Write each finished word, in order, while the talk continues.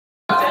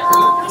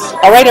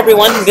All right,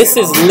 everyone, this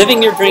is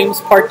Living Your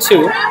Dreams Part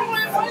 2.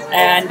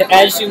 And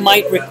as you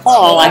might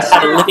recall, I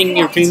had a Living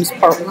Your Dreams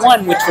Part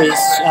 1, which was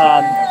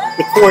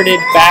recorded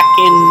back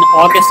in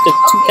August of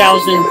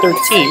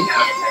 2013.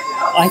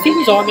 I think it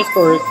was August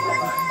or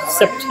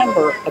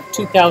September of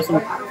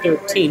 2013.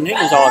 I think it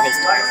was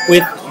August,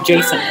 with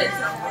Jason.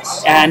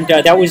 And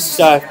that was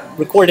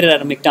recorded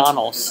at a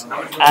McDonald's.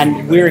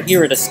 And we're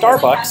here at a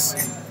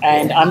Starbucks.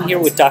 And I'm here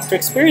with Dr.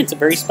 Experience, a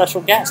very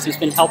special guest who's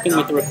been helping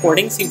with the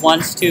recordings. He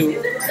wants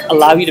to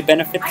allow you to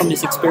benefit from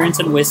his experience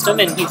and wisdom,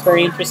 and he's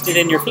very interested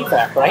in your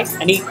feedback, right?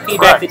 Any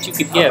feedback that you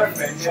could give.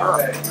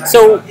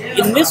 So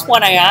in this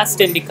one, I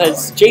asked him,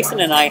 because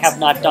Jason and I have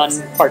not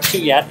done Part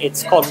 2 yet.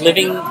 It's called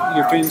Living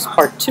Your Dreams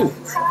Part 2.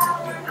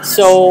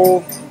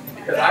 So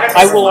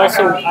I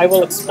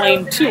will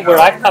explain too where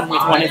I've come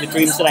with one of the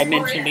dreams that I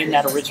mentioned in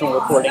that original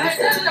recording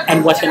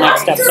and what the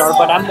next steps are,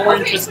 but I'm more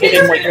interested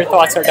in what your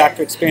thoughts are,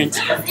 Dr. Experience.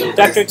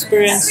 Dr.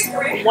 Experience,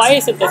 why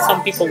is it that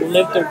some people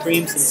live their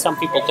dreams and some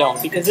people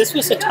don't? Because this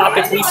was a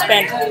topic we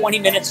spent 20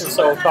 minutes or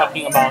so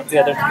talking about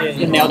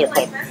in the other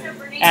clip.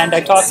 And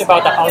I talked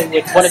about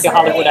one of the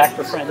Hollywood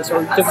actor friends,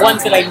 or the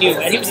ones that I knew,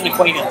 and he was an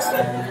acquaintance,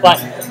 but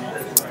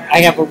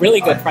I have a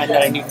really good friend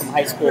that I knew from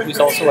high school who's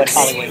also at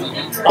Hollywood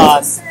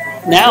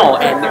now.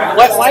 And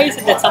why is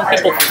it that some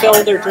people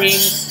fill their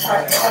dreams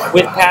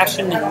with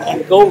passion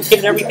and go give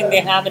it everything they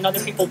have, and other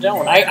people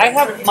don't? I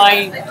have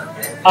my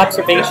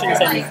observations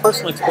and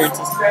personal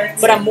experiences,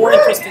 but I'm more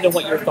interested in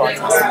what your thoughts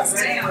are.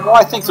 Well,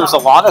 I think there's a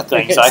lot of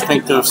things. I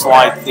think there's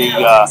like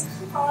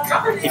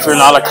if you're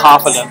not a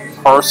confident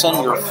person,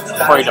 you're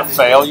afraid of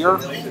failure.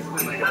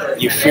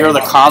 You fear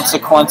the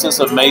consequences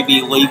of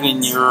maybe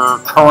leaving your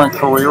current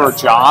career or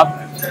job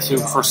to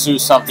pursue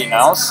something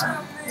else.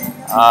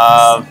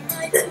 I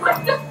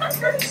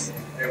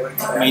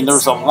mean,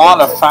 there's a lot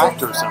of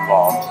factors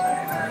involved.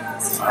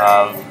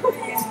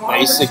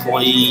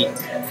 Basically,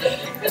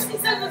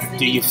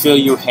 do you feel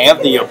you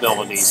have the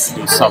abilities to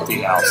do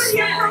something else?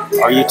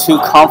 Are you too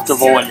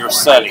comfortable in your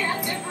setting?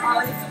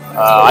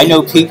 I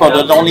know people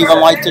that don't even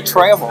like to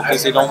travel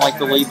because they don't like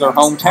to leave their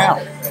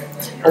hometown.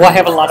 Oh, I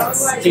have a lot of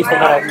people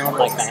that I've known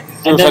like that.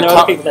 And then there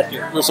are people that do.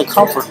 There's a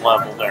comfort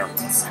level there.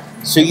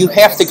 So you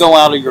have to go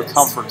out of your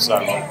comfort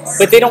zone.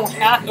 But they don't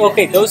have...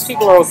 Okay, those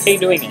people are okay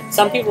doing it.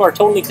 Some people are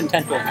totally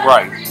content with it.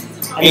 Right.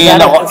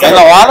 And a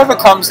lot of it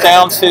comes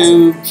down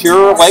to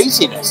pure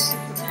laziness.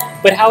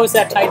 But how is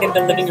that tied into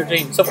living your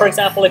dream? So, for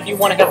example, if you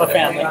want to have a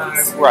family,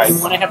 right, you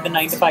want to have the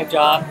 9-to-5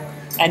 job,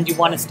 and you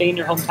want to stay in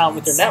your hometown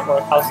with your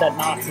network, how's that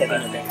not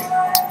living your dream?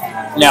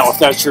 Now, if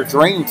that's your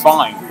dream,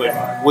 fine. But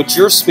what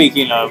you're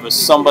speaking of is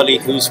somebody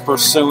who's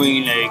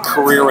pursuing a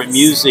career in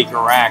music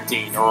or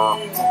acting or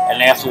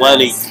an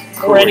athletic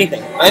career. Or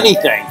anything.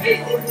 Anything.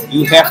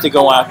 You have to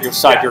go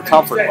outside your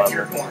comfort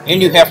level.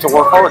 And you have to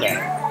work hard at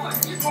it.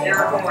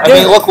 I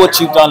mean, look what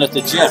you've done at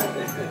the gym.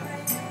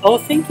 Oh,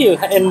 thank you.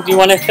 And do you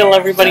want to fill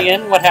everybody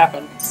in? What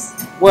happened?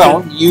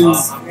 Well, you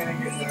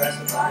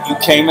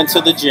came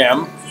into the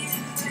gym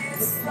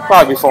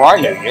probably before I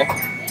knew you,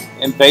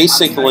 and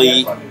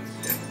basically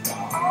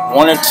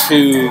wanted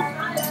to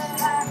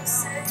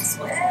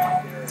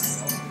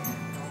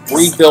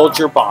rebuild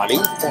your body,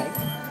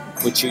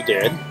 which you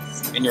did,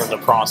 and you're in the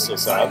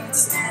process of,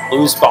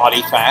 lose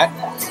body fat.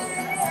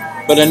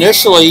 But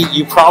initially,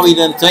 you probably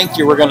didn't think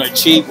you were going to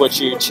achieve what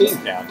you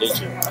achieved now, did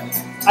you?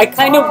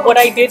 What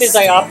I did is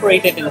I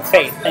operated in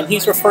faith, and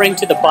he's referring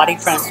to the body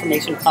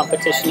transformation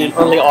competition in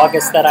early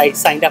August that I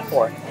signed up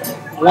for.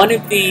 One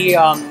of the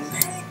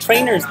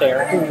trainers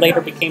there, who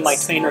later became my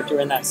trainer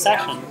during that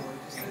session,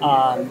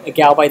 a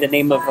gal by the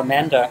name of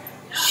Amanda,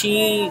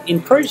 she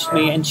encouraged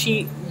me, and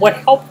what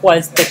helped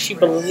was that she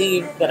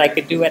believed that I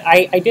could do it.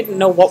 I didn't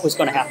know what was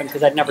going to happen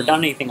because I'd never done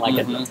anything like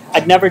it.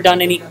 I'd never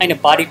done any kind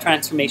of body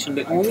transformation.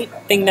 The only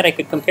thing that I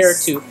could compare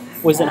it to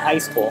was in high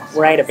school,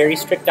 where I had a very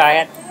strict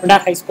diet. Or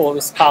not high school, it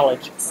was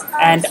college.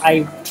 And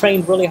I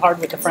trained really hard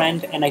with a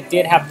friend, and I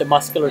did have the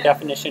muscular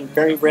definition,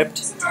 very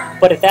ripped.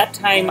 But at that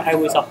time, I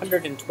was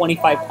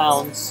 125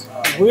 pounds.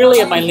 Really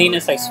at my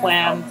leanest, I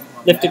swam,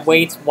 lifted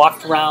weights,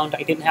 walked around.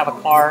 I didn't have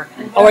a car.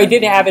 Oh, I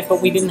did have it,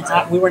 but we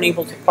weren't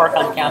able to park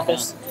on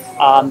campus.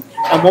 And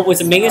what was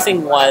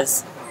amazing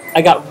was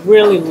I got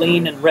really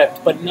lean and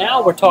ripped. But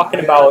now we're talking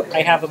about,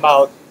 I have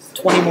about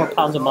 20 more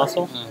pounds of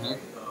muscle.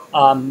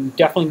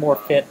 Definitely more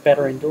fit,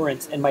 better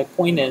endurance. And my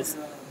point is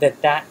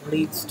that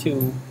leads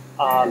to...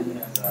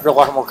 you're a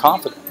lot more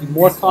confident.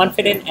 More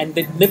confident, and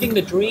living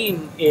the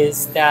dream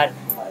is that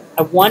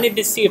I wanted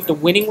to see if the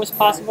winning was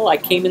possible. I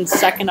came in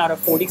second out of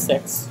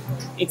 46.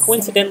 And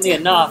coincidentally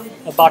enough,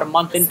 about a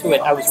month into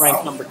it, I was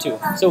ranked number 2.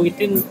 So it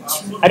didn't,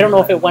 I don't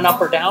know if it went up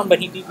or down, but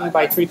he beat me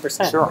by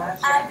 3%. Sure.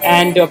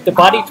 And the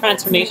body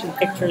transformation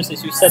pictures,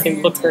 as you said, they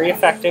look very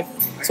effective.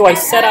 So I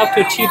set out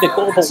to achieve the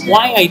goal, but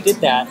why I did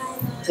that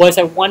was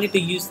I wanted to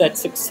use that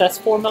success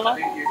formula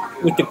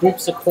with the group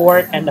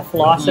support and the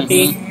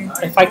philosophy.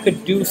 If I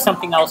could do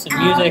something else in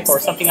music or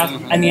something else,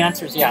 and the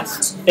answer is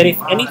yes. That if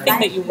anything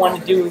that you want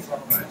to do,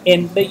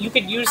 and that you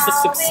could use the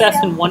success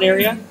in one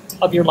area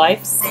of your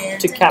life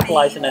to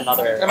capitalize in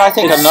another area. And I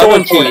think it's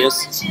another so key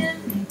is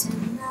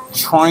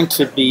trying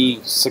to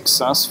be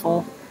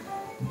successful,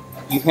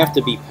 you have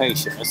to be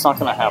patient. It's not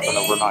going to happen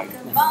overnight.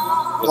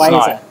 It's Why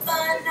not. is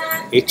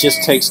that? It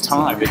just takes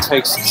time. It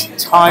takes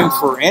time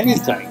for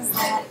anything.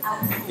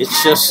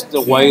 It's just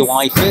the way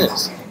life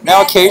is.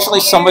 Now, occasionally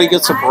somebody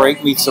gets a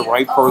break, meets the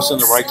right person,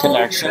 the right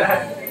connection,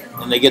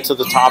 and they get to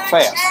the top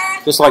fast.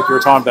 Just like you were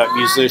talking about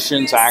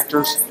musicians,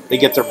 actors, they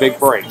get their big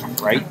break,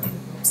 right?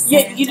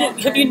 Yeah,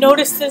 have you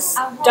noticed this,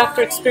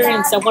 Dr.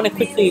 Experience? I want to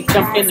quickly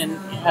jump in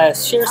and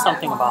share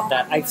something about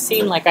that. I've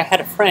seen, like, I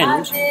had a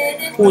friend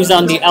who was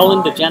on the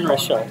Ellen DeGeneres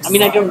show. I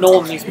mean, I don't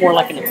know him, he's more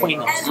like an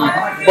acquaintance.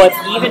 But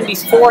even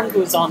before he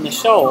was on the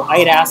show, I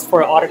had asked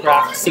for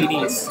autographed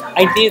CDs.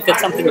 I knew that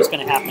something was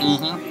going to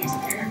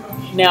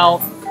happen.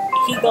 Now,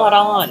 he got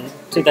on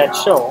to that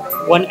show.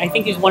 I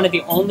think he's one of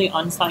the only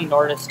unsigned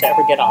artists to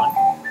ever get on.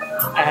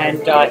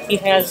 And he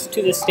has,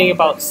 to this day,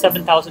 about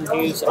 7,000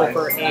 views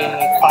over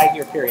a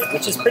 5-year period,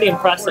 which is pretty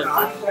impressive.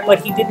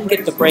 But he didn't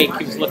get the break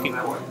he was looking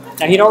for.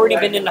 Now, he'd already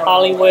been into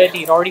Hollywood.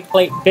 He'd already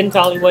been to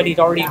Hollywood. He'd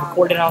already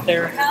recorded out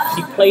there.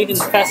 He played in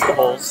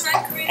festivals.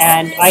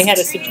 And I had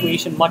a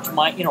situation I was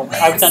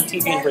on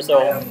TV in Brazil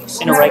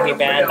in a reggae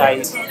band.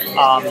 I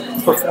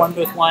performed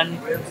with one.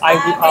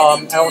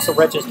 I also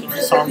registered the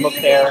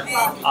songbook there.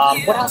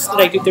 What else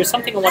did I do? There's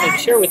something I wanted to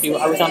share with you.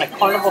 I was on a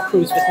Carnival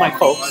cruise with my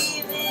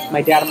folks.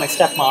 My dad and my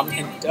stepmom,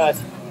 and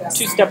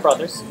 2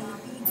 stepbrothers.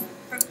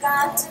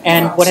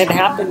 And what had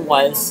happened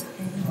was,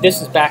 this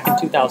was back in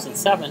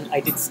 2007, I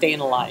did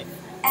Stayin' Alive.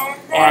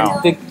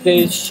 And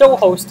the show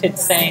host had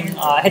sung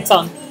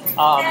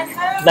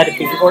Let It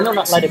Be, or no,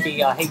 not Let It Be,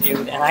 Hey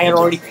Jude, and I had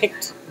already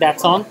picked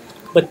that song,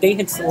 but they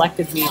had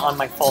selected me on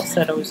my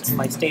falsettos and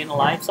my Stayin'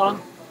 Alive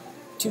song.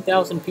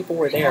 2,000 people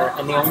were there,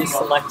 and they only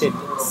selected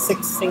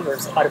 6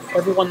 singers out of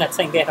everyone that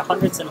sang. They had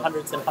hundreds and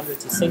hundreds and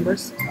hundreds of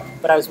singers,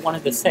 but I was one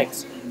of the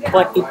 6.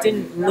 But it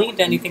didn't lead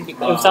to anything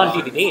because it was on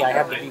DVD. I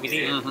have the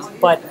DVD.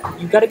 But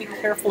you've got to be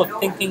careful of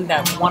thinking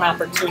that one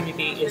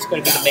opportunity is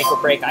going to be the make or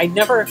break. I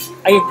agree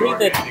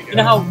that, you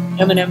know how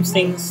Eminem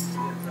sings,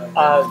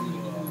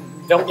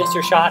 don't miss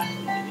your shot?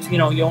 You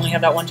know, you only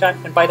have that one shot.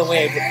 And by the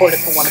way, I recorded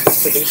for one of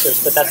his producers,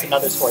 but that's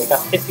another story.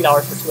 Got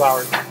 $50 for 2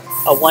 hours,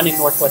 one in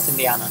Northwest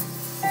Indiana.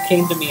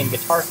 Came to me in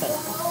Guitar Center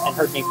and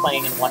heard me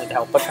playing and wanted to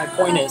help. But my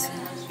point is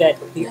that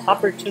the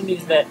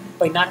opportunities that,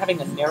 by not having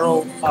a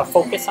narrow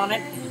focus on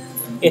it,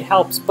 it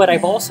helps. But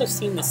I've also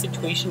seen the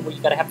situation where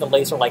you got to have the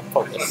laser-like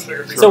focus.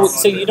 Sure.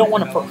 So you don't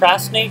want to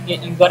procrastinate,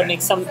 yet you've got to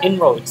make some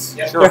inroads.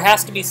 Sure. There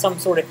has to be some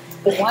sort of...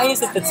 But why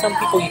is it that some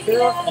people you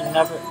hear of and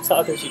to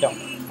others you don't?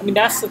 I mean,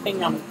 that's the thing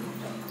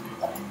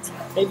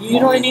you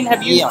know what I mean?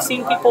 Have you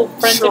seen people,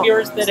 friends of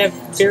yours, that have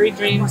buried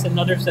dreams and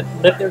others that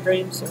live their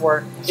dreams?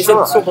 Or is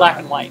it so black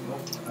and white?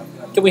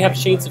 Do we have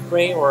shades of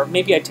gray, or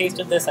maybe I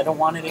tasted this, I don't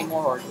want it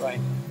anymore, or do I?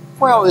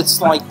 Well,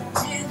 it's like,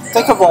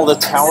 think of all the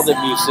talented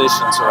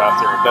musicians who are out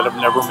there that have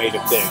never made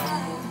it big.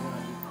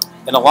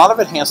 And a lot of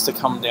it has to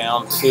come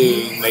down to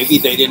maybe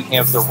they didn't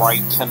have the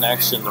right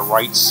connection, the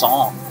right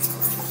song.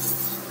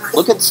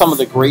 Look at some of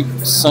the great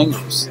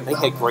singers. They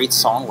had great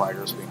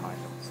songwriters behind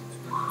them.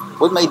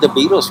 What made the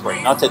Beatles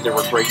great? Not that they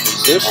were great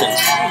musicians,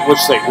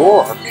 which they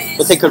were,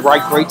 but they could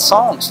write great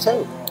songs,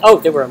 too. Oh,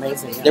 they were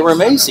amazing. Yeah. They were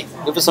amazing.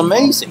 It was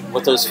amazing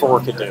what those 4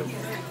 could do.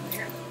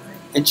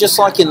 And just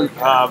like in,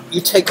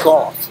 you take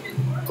golf,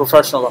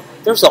 professional golf,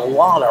 there's a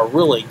lot of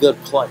really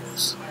good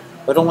players,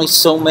 but only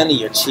so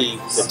many achieve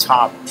the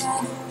top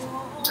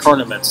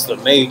tournaments, the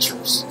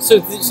majors. So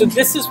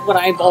this is what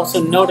I've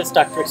also noticed,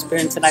 Dr.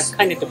 Experience, and I've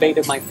kind of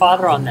debated my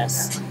father on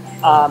this.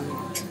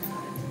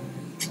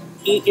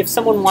 If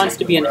someone wants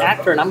to be an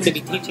actor, and I'm going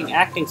to be teaching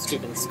acting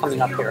students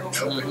coming up here,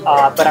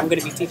 but I'm going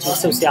to be teaching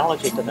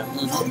sociology to them.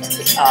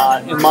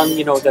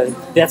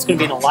 That's going to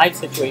be in a live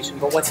situation.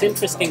 But what's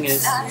interesting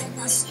is,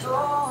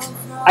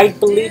 I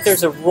believe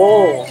there's a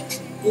role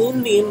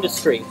in the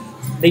industry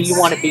that you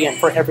want to be in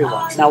for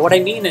everyone. Now, what I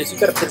mean is, you've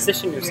got to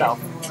position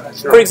yourself.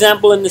 Sure. For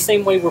example, in the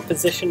same way we're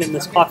positioned in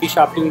this coffee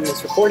shop doing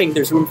this recording,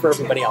 there's room for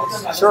everybody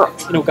else. Sure.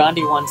 You know,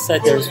 Gandhi once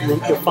said, "There's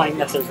room. You'll find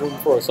that there's room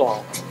for us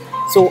all."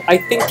 So I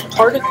think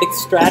part of the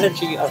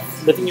strategy of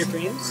living your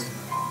dreams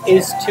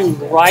is to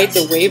ride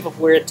the wave of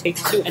where it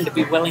takes you and to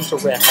be willing to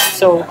risk.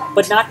 So,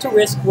 but not to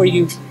risk where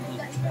you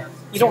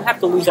don't have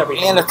to lose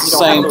everything. And at the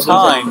same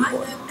time,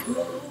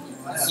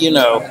 you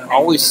know, I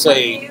always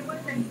say,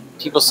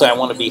 people say, I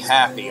want to be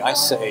happy. I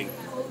say,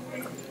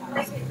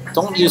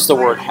 don't use the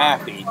word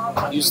happy,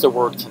 use the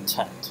word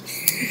content.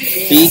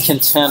 Be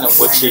content in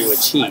what you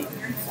achieve.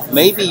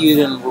 Maybe you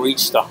didn't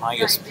reach the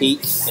highest peak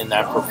in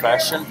that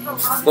profession,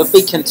 but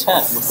be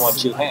content with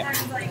what you have.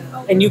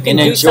 And you can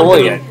do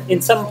enjoy it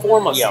in some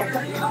form of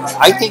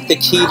I think the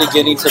key to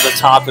getting to the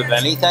top of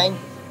anything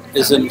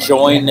is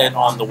enjoying it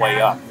on the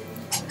way up.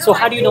 So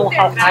how do you know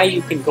how high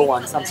you can go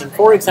on something?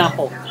 For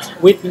example,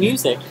 with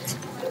music,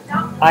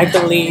 I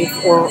believe,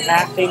 or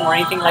acting or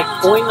anything, like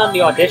going on the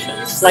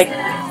auditions. Like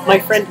my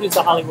friend who's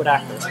a Hollywood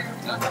actor.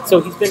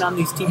 So he's been on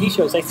these TV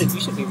shows. I said,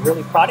 you should be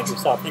really proud of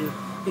yourself. And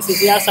he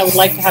says, yes, I would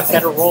like to have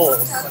better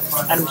roles.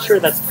 And I'm sure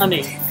that's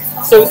coming.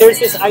 So there's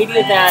this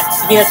idea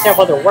that he has to have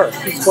other work.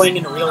 He's going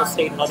into real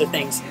estate and other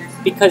things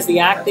because the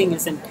acting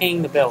isn't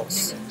paying the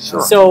bills.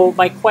 Sure. So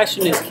my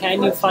question is,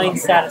 can you find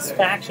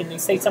satisfaction? They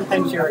say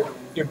sometimes your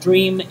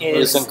dream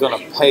isn't going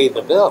to pay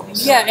the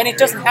bills. Yeah, and it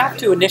doesn't have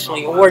to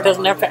initially, or it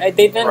doesn't have to.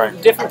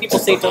 Different people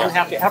say it doesn't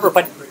have to ever,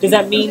 but does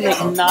that mean that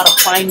you're not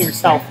applying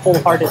yourself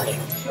wholeheartedly?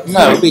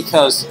 No,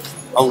 because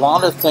a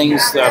lot of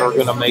things that are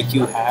going to make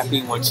you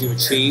happy, what you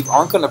achieve,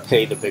 aren't going to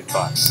pay the big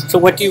bucks. So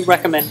what do you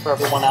recommend for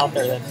everyone out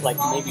there that's like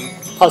maybe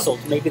puzzled,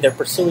 maybe they're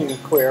pursuing a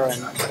career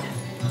and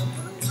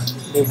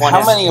they want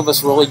How many of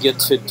us really get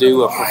to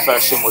do a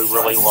profession we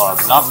really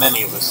love? Not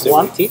many of us do.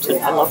 Well, I'm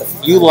teaching. I love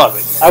it. You love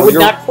it. I would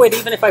not quit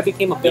even if I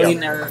became a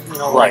billionaire,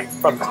 right.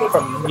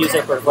 from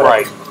music or whatever.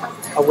 Right.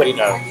 I wouldn't,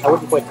 I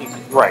wouldn't quit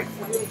teaching. Right.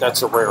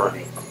 That's a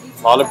rarity.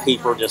 A lot of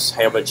people just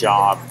have a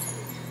job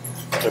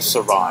to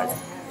survive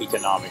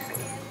economically.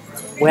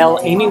 Well,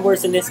 Amy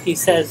Wierzynski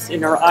says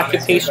in her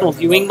occupational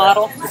viewing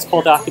model, it's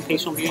called the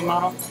occupational viewing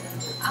model,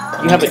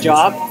 you have a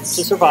job to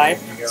survive,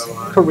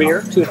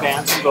 career to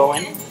advance and go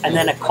in, and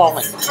then a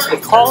calling. The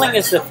calling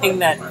is the thing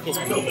that is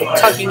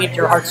tugging at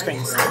your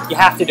heartstrings. You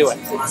have to do it.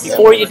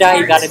 Before you die,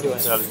 you got to do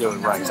it. You got to do it,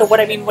 right. So what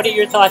are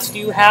your thoughts? Do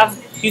you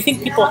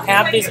think people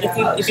have this?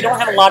 If you don't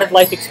have a lot of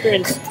life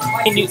experience,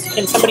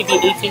 can somebody be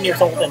 18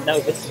 years old and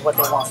know this is what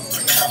they want?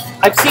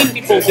 I've seen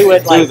people do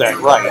it. Do that,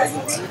 right.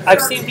 I've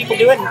seen people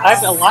do it, and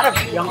I've a lot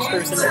of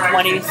youngsters in their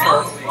 20s,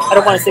 so I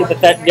don't want to say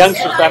that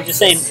youngsters, but I'm just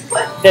saying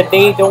that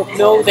they don't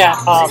know that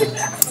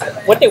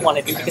what they want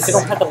to do because they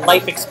don't have the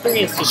life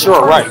experience to do.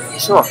 Sure, right,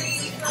 sure.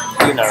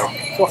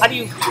 So how do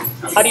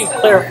you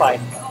clarify?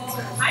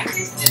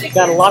 You've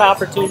got a lot of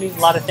opportunities,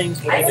 a lot of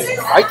things. What do you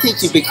do? I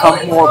think you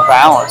become more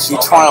balanced. You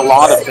try a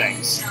lot of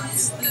things.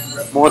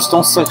 Morris,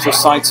 don't set your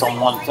sights on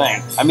one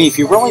thing. I mean, if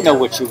you really know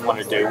what you want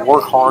to do,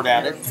 work hard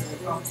at it.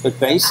 But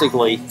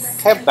basically,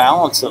 have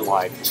balance in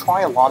life.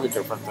 Try a lot of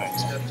different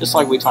things. Just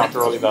like we talked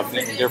earlier about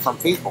meeting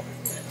different people.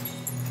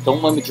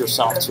 Don't limit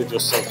yourself to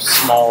just a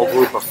small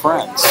group of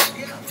friends.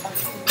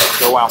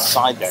 Go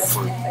outside that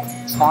group.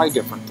 Try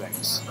different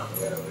things.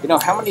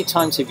 How many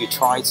times have you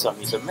tried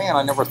something? You said, man,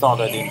 I never thought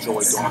I'd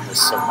enjoy doing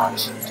this so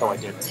much until I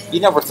did. You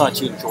never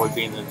thought you enjoyed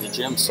being in the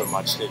gym so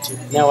much, did you?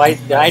 No, I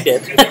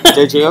did.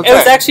 Did you? Okay. It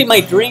was actually my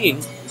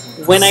dream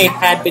when I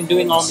had been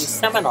doing all these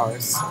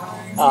seminars.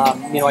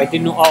 I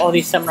did all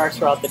these seminars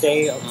throughout the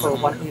day for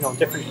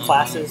different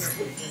classes.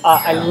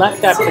 I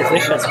left that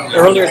position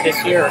earlier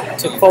this year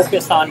to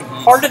focus on.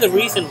 Part of the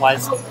reason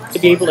was to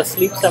be able to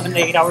sleep 7 to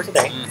 8 hours a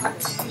day.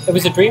 It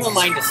was a dream of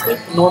mine to sleep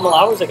normal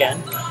hours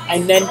again,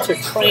 and then to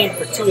train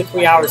for 2 to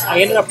 3 hours. I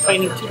ended up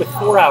training 2 to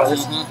 4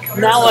 hours.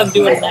 Now I'm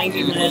doing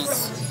 90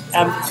 minutes.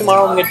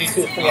 Tomorrow I'm going to do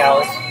 2 to 3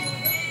 hours.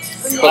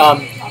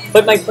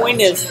 But my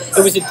point is,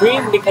 it was a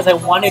dream because I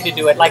wanted to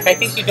do it. Like, I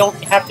think you don't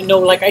have to know,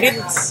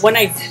 when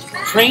I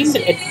trained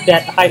at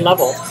that high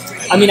level,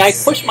 I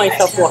pushed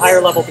myself to a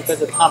higher level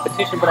because of the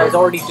competition, but I was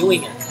already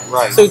doing it.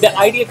 Right. So the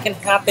idea can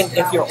happen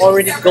if you're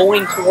already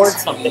going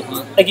towards something.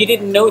 Like, you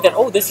didn't know that,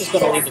 this is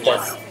going to lead to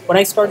this. When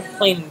I started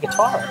playing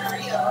guitar,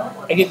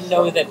 I didn't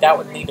know that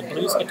would lead to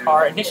blues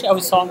guitar. Initially, I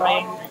was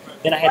songwriting.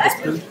 Then I had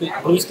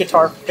this blues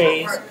guitar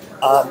phase.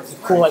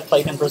 I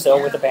played in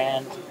Brazil with a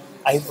band.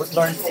 I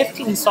learned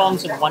 15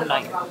 songs in one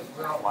night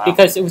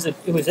because it was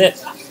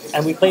it.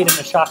 And we played in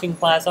a shopping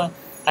plaza.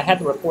 I had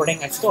the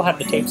recording. I still have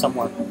the tape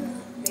somewhere.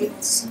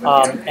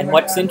 And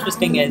what's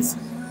interesting is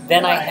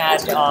then I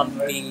had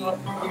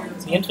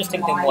the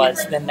interesting thing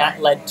was then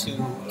that led to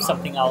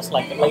something else.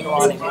 Like later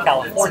on in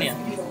California,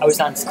 I was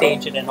on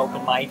stage at an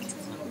open mic,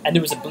 and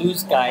there was a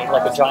blues guy,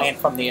 like a giant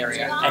from the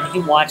area, and he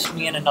watched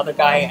me and another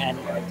guy, and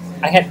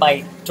I had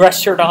my dress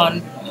shirt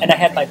on, and I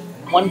had my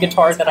one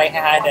guitar that I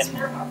had, and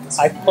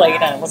I played,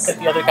 and I looked at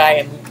the other guy,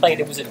 and we played.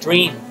 It was a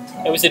dream.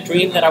 It was a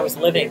dream that I was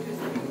living.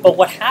 But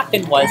what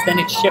happened was then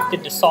it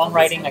shifted to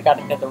songwriting. I got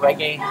into the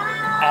reggae,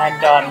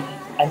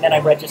 and then I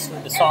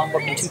registered the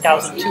songbook in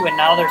 2002, and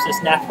now there's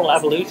this natural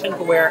evolution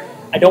to where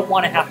I don't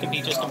want to have to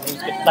be just a blues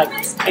guitar. Like,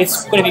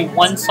 it's going to be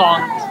one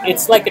song.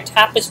 It's like a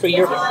tapestry.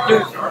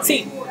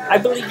 See, I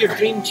believe your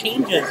dream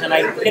changes, and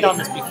I hit on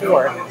this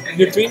before.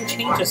 Your dream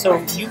changes. So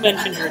you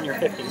mentioned you're in your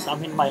 50s.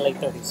 I'm in my late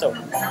 30s. So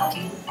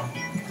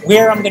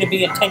where I'm going to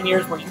be in 10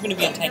 years, where you're going to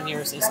be in 10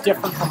 years is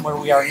different from where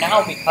we are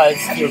now because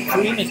your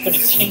dream is going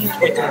to change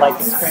with your life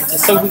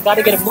experiences. So we've got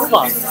to get a move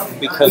on.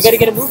 We got to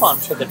get a move on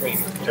for the dream.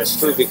 That's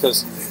true,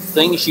 because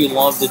things you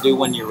loved to do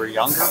when you were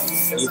younger,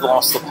 you've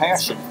lost the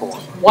passion for.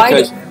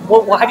 Why?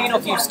 How do you know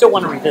if you still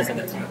want to revisit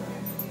it?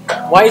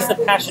 Why is the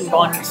passion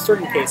gone in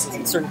certain cases?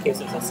 In certain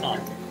cases, it's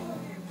not.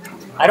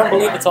 I don't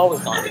believe it's always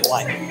gone.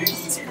 Why?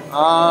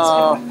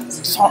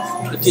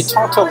 If you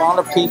talk to a lot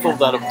of people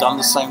that have done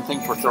the same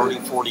thing for 30,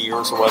 40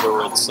 years,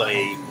 whether it's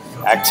a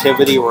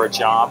activity or a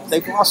job,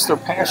 they've lost their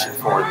passion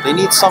for it. They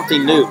need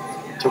something new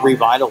to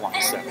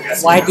revitalize them.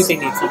 Why do they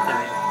need something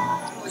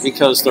new?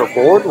 Because they're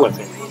bored with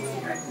it.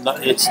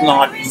 It's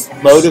not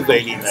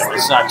motivating them.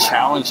 It's not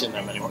challenging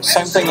them anymore.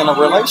 Same thing in a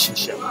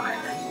relationship.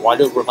 Why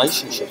do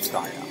relationships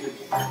die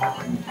out?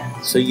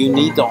 So you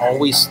need to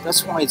always,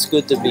 that's why it's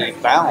good to be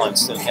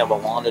balanced and have a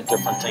lot of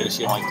different things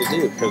you like to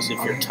do. Because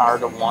if you're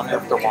tired of one,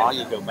 after a while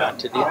you go back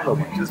to the other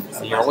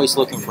one. You're always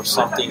looking for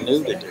something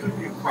new to do.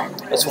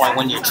 That's why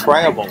when you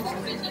travel,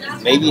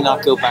 maybe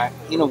not go back.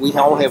 You know, we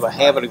all have a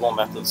habit of going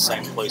back to the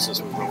same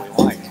places we really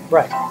like.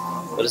 Right.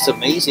 But it's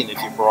amazing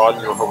if you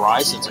broaden your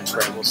horizons and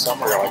travel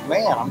somewhere. You're like,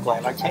 man, I'm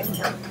glad I came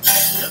here.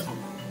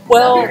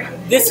 Well,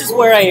 this is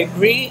where I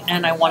agree,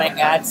 and I want to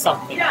add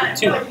something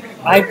too.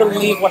 I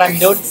believe what I'm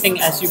noticing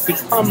as you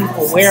become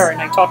aware,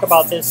 and I talk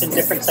about this in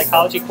different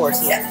psychology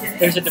courses.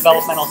 There's a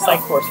developmental psych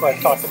course where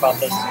I've talked about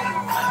this.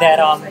 That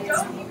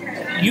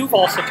you've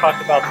also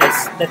talked about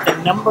this. That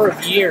the number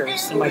of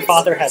years, and my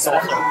father has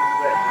also,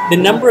 the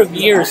number of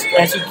years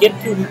as you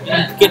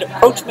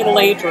approach middle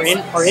age or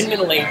in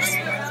middle age,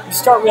 you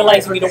start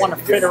realizing you don't want to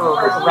fritter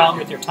around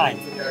with your time.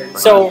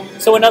 So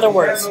in other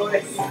words,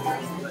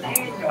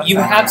 you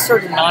have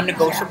certain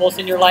non-negotiables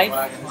in your life,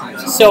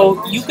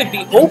 so you could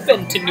be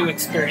open to new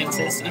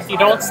experiences. If you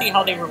don't see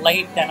how they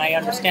relate, then I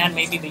understand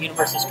maybe the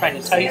universe is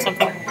trying to tell you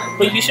something,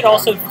 but you should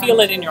also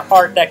feel it in your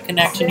heart, that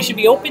connection. You should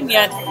be open,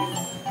 yet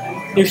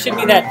there should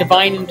be that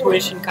divine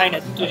intuition, kind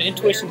of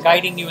intuition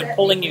guiding you and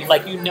pulling you,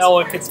 like you know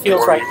if it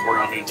feels right.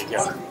 Where you need to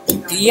go.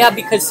 Yeah,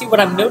 because see, what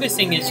I'm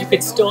noticing is you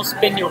could still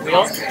spin your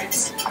wheels,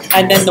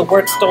 and then the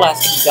work still has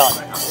to be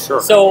done.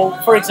 Sure. So,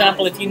 for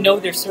example, if you know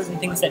there's certain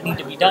things that need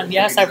to be done,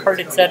 yes, I've heard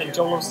it said, and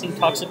Joel Osteen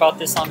talks about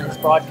this on his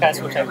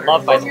broadcast, which I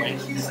love, by the way,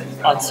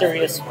 on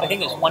Sirius, I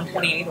think it's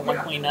 128 or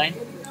 129,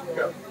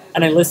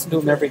 and I listen to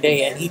him every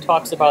day, and he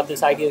talks about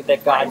this idea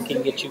that God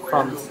can get you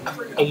from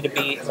A to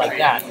B like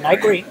that, and I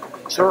agree.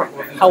 Sure.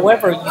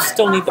 However, you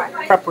still need the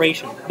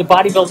preparation. The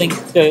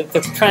bodybuilding,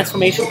 the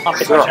transformation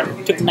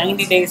competition took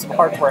 90 days of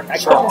hard work. I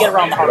couldn't get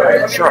around the hard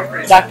work.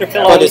 Sure. Dr.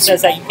 Phil always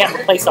says that you can't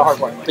replace the hard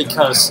work.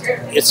 Because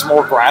it's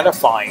more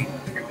gratifying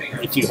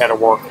if you had to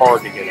work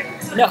hard to get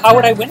it. No, how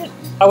would I win it?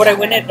 How would I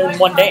win it in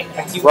one day?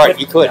 You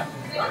could.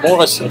 More or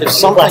less, if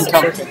something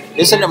comes,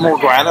 isn't it more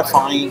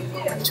gratifying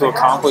to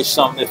accomplish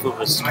something if it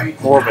was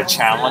more of a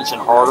challenge and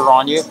harder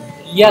on you?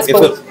 Yes, if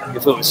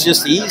it was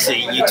just easy,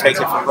 you take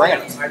it for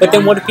granted. But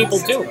then what do people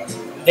do?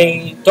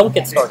 They don't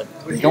get started.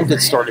 They don't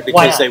get started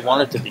because they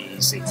want it to be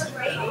easy,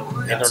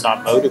 and they're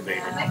not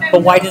motivated.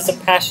 But why does the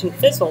passion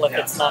fizzle if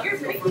it's not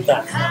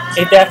that?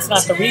 If that's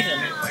not the reason?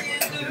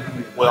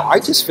 Well, I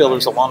just feel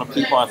there's a lot of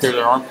people out there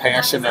that aren't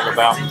passionate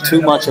about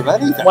too much of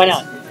anything. Why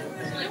not?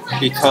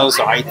 Because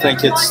I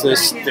think it's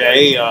this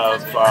day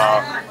of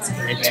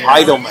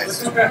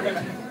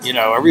entitlement. You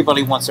know,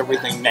 everybody wants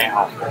everything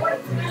now.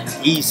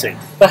 Easy.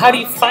 But how do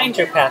you find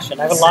your passion?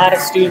 I have a lot of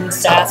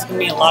students asking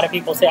me, a lot of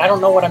people say, I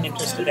don't know what I'm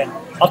interested in.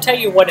 I'll tell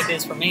you what it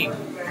is for me.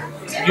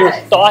 Your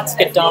thoughts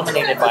get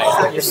dominated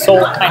by it. Your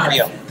soul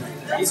kind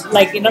of,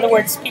 like, in other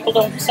words,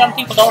 some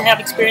people don't have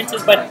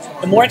experiences, but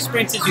the more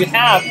experiences you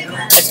have,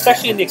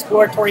 especially in the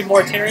exploratory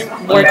moratorium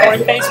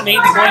phase,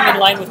 maybe going in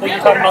line with what you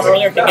were talking about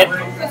earlier, to get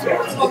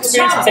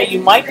experiences that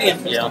you might be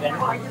interested in.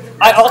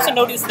 I also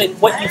noticed that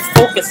what you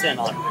focus in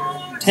on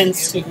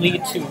tends to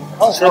lead to,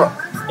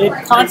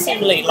 it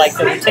constantly, like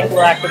the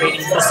reticular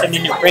activating system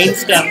in your brain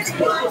stems,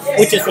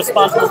 which is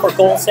responsible for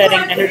goal setting,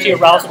 energy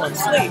arousal, and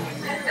sleep,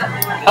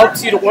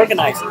 helps you to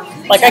organize.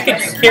 Like, I could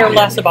care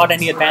less about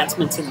any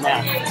advancements in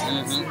math.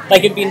 Mm-hmm.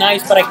 Like, it'd be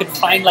nice, but I could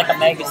find like a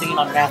magazine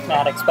on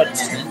mathematics, but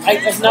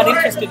I'm not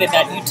interested in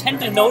that. You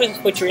tend to notice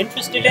what you're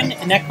interested in,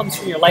 and that comes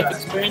from your life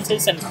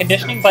experiences and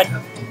conditioning, but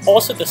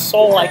also the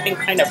soul, I think,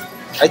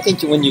 I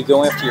think when you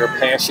go after your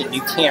passion,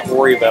 you can't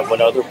worry about what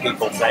other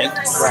people think.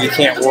 Right. You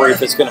can't worry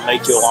if it's going to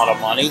make you a lot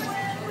of money.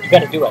 You got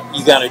to do it.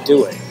 You got to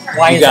do it.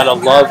 Why? You got to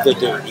love to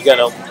do it. You got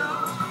to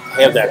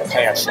have that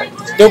passion.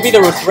 There'll be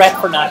the regret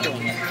for not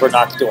doing it. For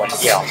not doing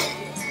it, yeah.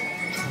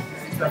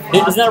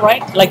 Isn't that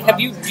right? Like,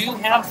 do you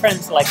have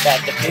friends like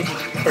that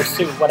didn't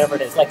pursue whatever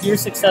it is? Like, you're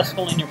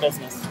successful in your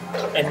business,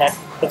 in that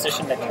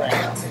position that you're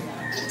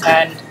in,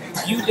 and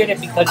you did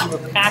it because you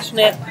were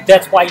passionate.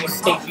 That's why you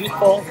stayed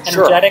youthful,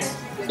 energetic. Sure.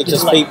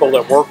 Because people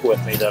that work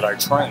with me that I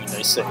train,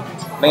 they say,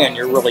 man,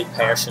 you're really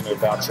passionate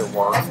about your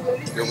work.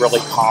 You're really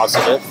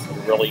positive.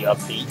 You're really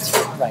upbeat.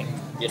 Right.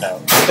 You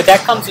know. But that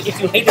comes, if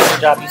you hated your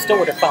job, you still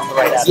would have found the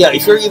right attitude. Yeah,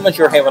 even if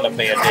you're having a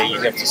bad day, you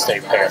have to stay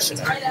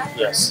passionate.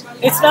 Yes.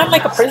 It's not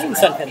like a prison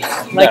sentence.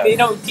 Like,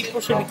 people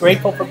should be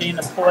grateful for being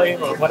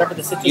employed or whatever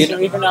the situation,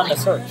 or even on the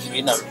search.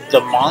 You know, the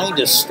mind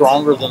is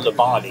stronger than the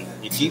body.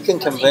 If you can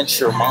convince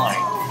your mind,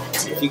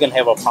 if you can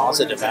have a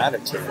positive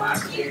attitude,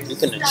 you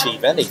can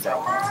achieve anything.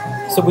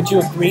 So would you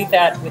agree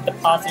that with the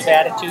positive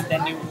attitude,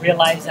 then you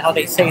realize how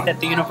they say that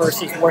the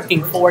universe is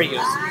working for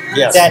you?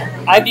 Yes.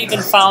 That I've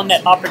even found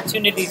that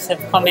opportunities have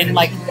come in,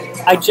 like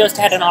I just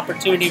had an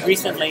opportunity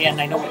recently,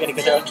 and I know we're going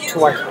to get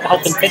to our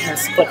health and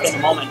fitness clip in a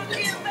moment.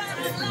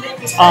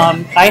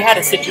 I had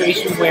a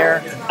situation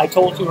where I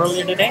told you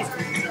earlier today,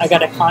 I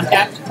got a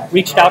contact,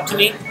 reached out to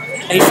me,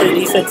 and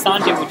he said,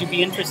 Sanjay, would you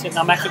be interested? And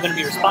I'm actually going to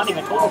be responding.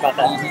 I told you about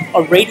that.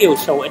 A radio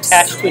show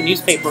attached to a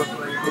newspaper,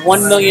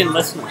 1 million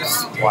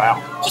listeners.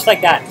 Wow. Just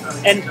like that.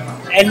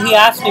 And he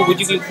asked me,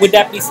 would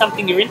that be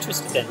something you're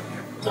interested in?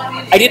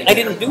 I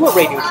didn't do a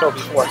radio show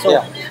before, so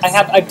Yeah.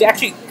 I've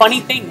actually,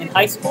 funny thing, in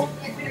high school,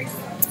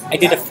 I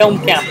did a film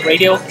camp,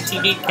 radio,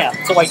 TV camp,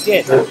 so I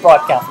did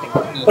broadcasting.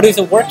 But it was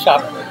a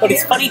workshop. But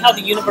it's funny how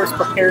the universe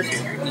prepares you.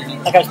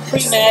 Like, I was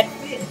pre-med,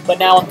 but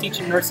now I'm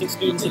teaching nursing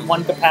students in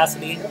one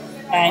capacity.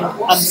 And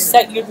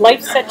your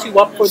life sets you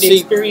up for the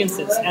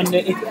experiences, and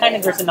it kind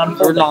of, there's an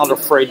unfolding. You're not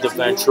afraid to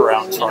venture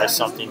out and try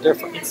something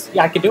different.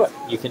 Yeah, I can do it.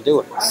 You can do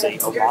it. See,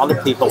 a lot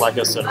of people, like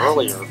I said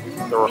earlier,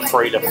 they're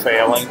afraid of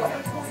failing.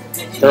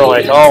 They're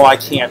like, oh, I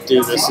can't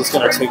do this. It's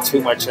going to take too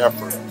much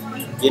effort.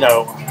 You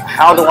know,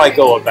 how do I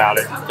go about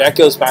it? That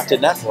goes back to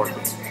networking.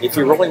 If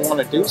you really want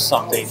to do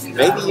something,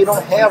 maybe you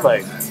don't have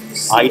a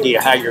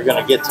idea how you're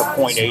going to get to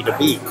point A to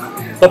B.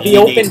 But be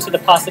open to the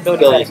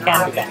possibility that it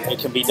can be done. It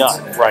can be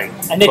done, right.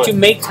 And that you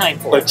make time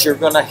for it. But you're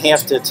going to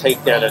have to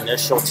take that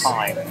initial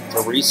time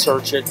to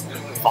research it,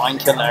 find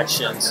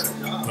connections,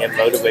 and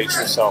motivate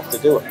yourself to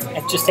do it.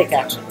 And just take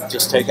action.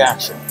 Just take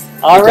action.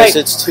 All right. Because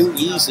it's too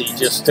easy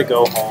just to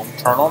go home,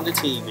 turn on the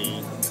TV,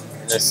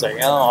 and just say,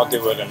 oh, I'll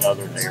do it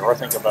another day, or I'll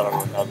think about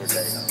it another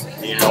day.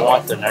 And you know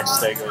what? The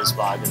next day goes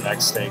by, the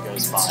next day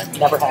goes by.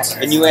 Never happens.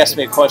 And you asked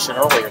me a question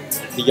earlier.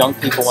 The young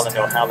people want to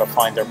know how to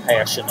find their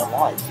passion in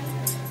life.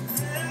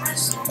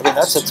 I mean,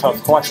 that's a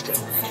tough question.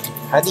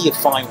 How do you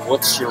find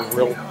what's your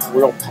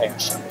real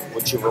passion,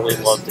 what you really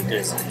love to do,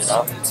 you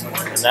know?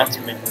 And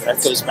that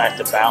goes back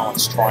to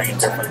balance, trying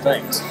different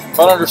things.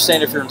 But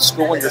understand, if you're in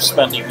school and you're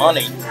spending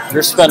money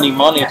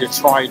to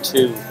try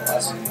to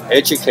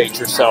educate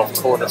yourself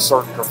toward a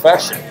certain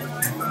profession.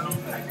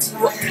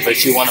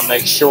 But you want to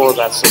make sure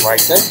that's the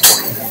right thing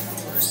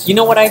for you. You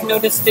know what I've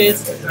noticed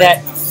is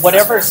that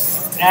whatever's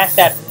at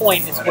that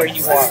point is where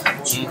you are.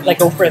 Mm-hmm. Like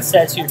Oprah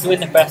says, you're doing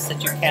the best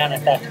that you can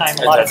at that time.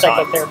 A lot of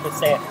psychotherapists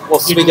say it. Well,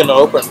 speaking of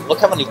Oprah, look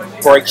how many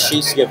breaks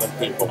she's given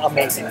people.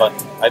 Amazing. But,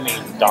 I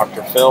mean,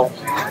 Dr. Phil.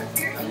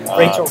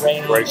 Rachel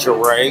Ray.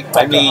 Rachel Ray. Dr.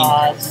 I mean,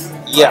 Oz.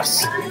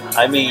 Yes.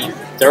 I mean,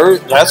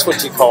 that's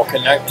what you call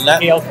connect. And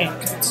that,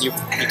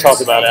 you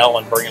talk about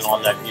Ellen bringing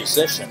on that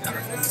musician.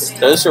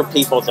 Those are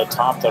people at the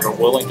top that are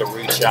willing to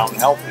reach out and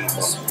help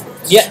people.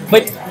 Yeah,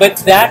 but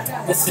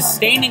the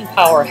sustaining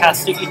power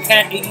has to. You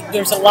can't.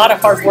 There's a lot of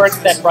hard work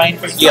that Brian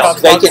Tracy talks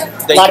about.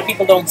 A lot of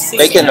people don't see.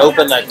 They can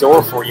open that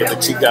door for you,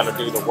 but you got to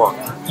do the work.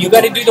 You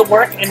got to do the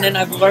work, and then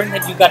I've learned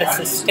that you got to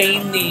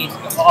sustain the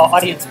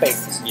audience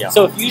base. Yeah.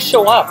 So if you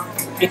show up,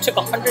 it took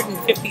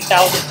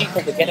 150,000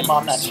 people to get him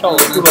on that show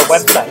through our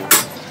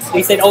website.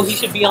 They said, "Oh, he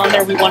should be on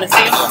there. We want to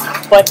see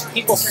him." But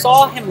people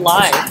saw him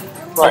live.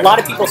 Right. A lot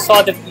of people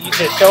saw the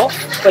show,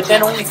 but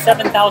then only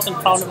 7,000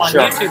 found him on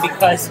YouTube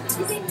because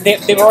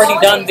they've already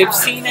done, they've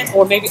seen it,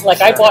 or maybe, like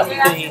I bought the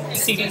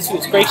CDs, he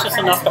was gracious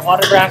enough to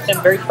autograph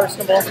them, very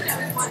personable,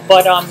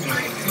 but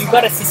you've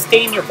got to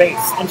sustain your base.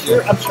 I'm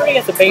sure he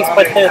has a base,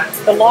 but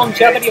the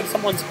longevity of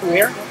someone's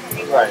career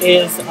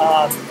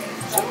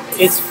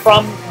is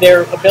from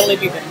their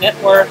ability to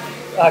network,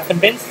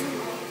 convince,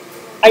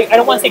 I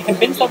don't want to say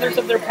convince others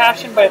of their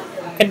passion, but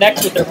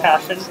connect with their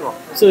passion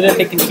so that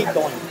they can keep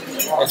going.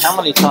 And how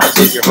many times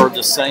have you heard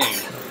the saying,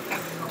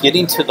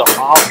 getting to the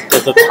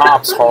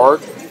top's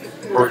hard,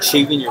 or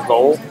achieving your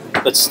goal,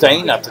 but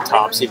staying at the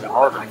top's even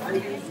harder,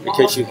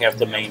 because you have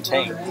to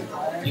maintain.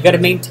 You got to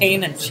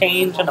maintain and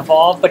change and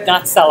evolve, but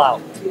not sell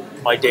out.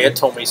 My dad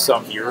told me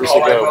some years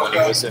ago when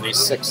he was in his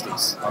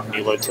 60s, and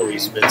he lived till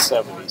his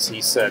mid-70s,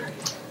 he said,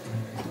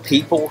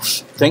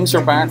 things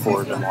are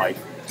backward in life.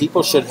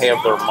 People should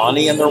have their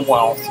money and their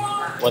wealth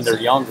when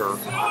they're younger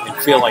and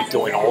feel like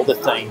doing all the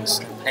things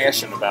and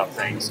passionate about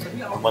things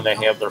when they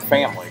have their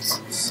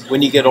families.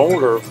 When you get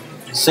older,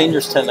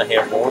 seniors tend to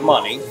have more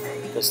money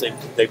because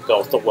they've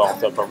built the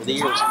wealth up over the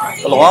years.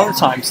 But a lot of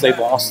times they've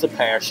lost the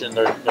passion,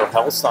 their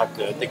health's not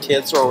good, the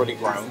kids are already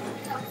grown,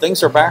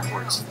 things are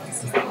backwards.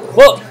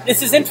 Well,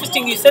 this is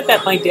interesting you said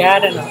that. My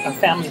dad and a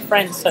family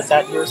friend said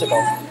that years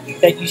ago,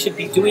 that you should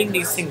be doing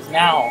these things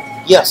now.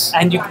 Yes.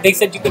 And they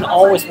said you can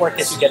always work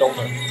as you get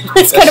older.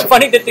 It's kind of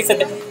funny that they said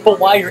that, but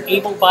while you're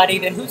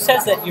able-bodied, and who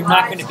says that you're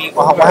not going to be...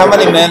 Well, how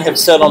many men have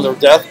said on their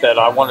deathbed,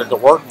 I wanted to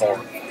work more?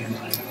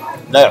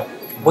 No.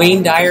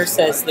 Wayne Dyer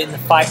says in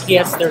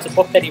there's a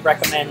book that he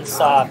recommends,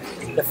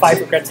 The 5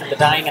 Regrets of the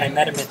Dying, and I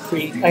met him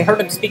at I heard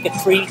him speak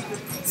at 3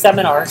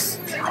 seminars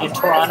in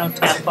Toronto,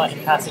 Tampa,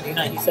 and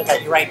Pasadena. He said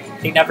that, you're right,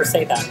 they never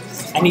say that.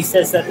 And he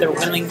says that they're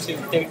willing to,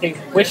 they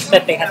wish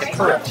that they had the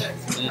courage.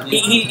 Mm-hmm.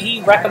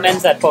 He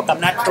recommends that book.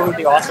 I'm not sure who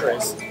the author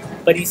is,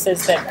 but he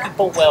says that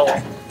people will,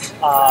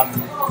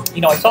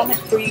 I saw him at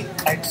 3,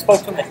 I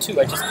spoke to him at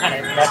 2, I just kind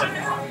of met him.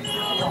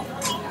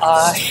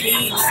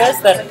 He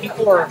says that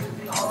people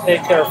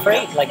they're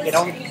afraid, like they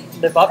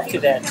don't live up to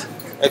that.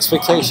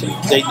 Expectation.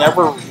 They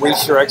never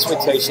reach their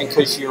expectation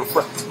because you're...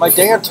 My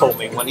dad told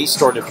me when he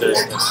started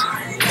business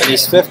in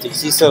his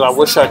 50s, he said, I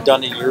wish I'd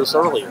done it years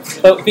earlier.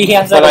 But he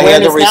has that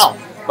awareness now.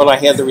 But I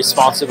had the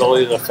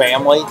responsibility of the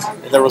family.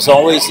 And there was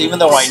always, even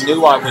though I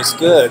knew I was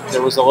good,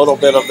 there was a little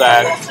bit of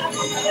that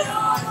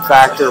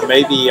factor,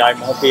 maybe I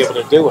won't be able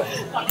to do it.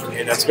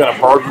 And it's going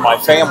to burden my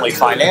family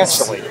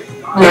financially.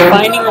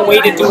 Finding a way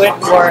to do it,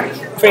 or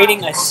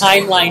creating a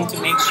timeline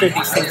to make sure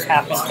these things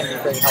happen can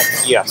be very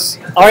helpful. Yes.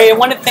 All right, I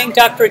want to thank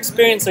Dr.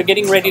 Experience. They're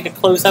getting ready to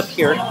close up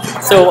here.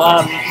 So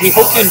we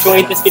hope you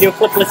enjoyed this video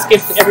clip. Let's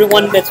give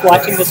everyone that's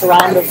watching this a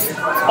round of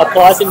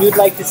applause, and you'd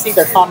like to see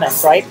their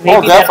comments, right?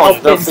 Maybe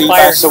definitely. Their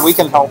feedback so we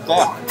can help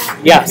them.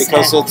 Yes.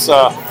 Because it's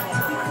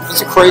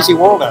a crazy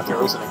world out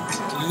there, isn't it?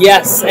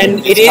 Yes, and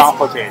it's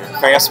complicated,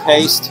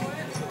 fast-paced,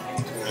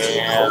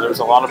 and there's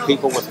a lot of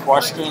people with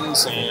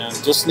questions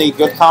and just need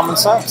good common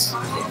sense.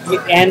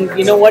 And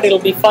you know what? It'll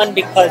be fun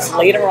because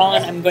later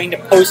on I'm going to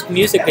post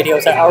music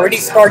videos. I already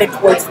started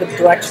towards the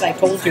direction I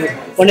told you.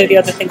 One of the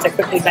other things I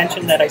quickly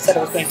mentioned that I said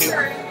I was going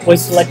to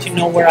was to let you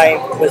know where I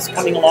was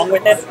coming along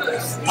with it.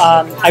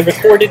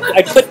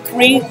 I put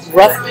 3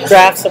 rough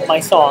drafts of my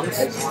songs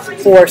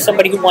for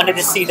somebody who wanted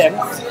to see them.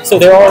 So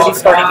they're already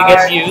starting to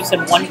get views,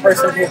 and one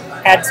person who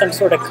had some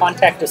sort of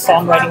contact to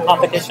songwriting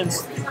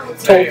competitions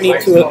told me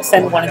to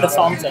send one of the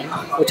songs in,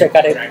 which I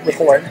got to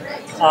record.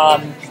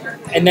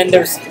 And then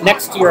there's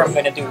next year I'm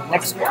going to do,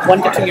 next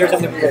 1 to 2 years I'm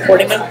going to be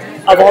recording them.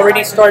 I've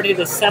already started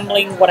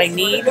assembling what I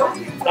need,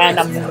 and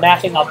I'm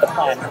mapping out the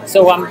plan.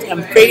 So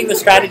I'm creating the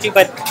strategy,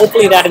 but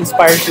hopefully that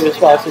inspires you as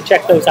well, so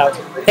check those out.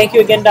 Thank you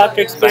again,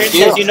 Dr. Experience.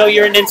 As you know,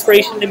 you're an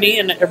inspiration to me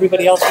and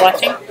everybody else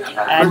watching,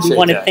 and we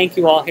want to thank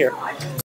you all here.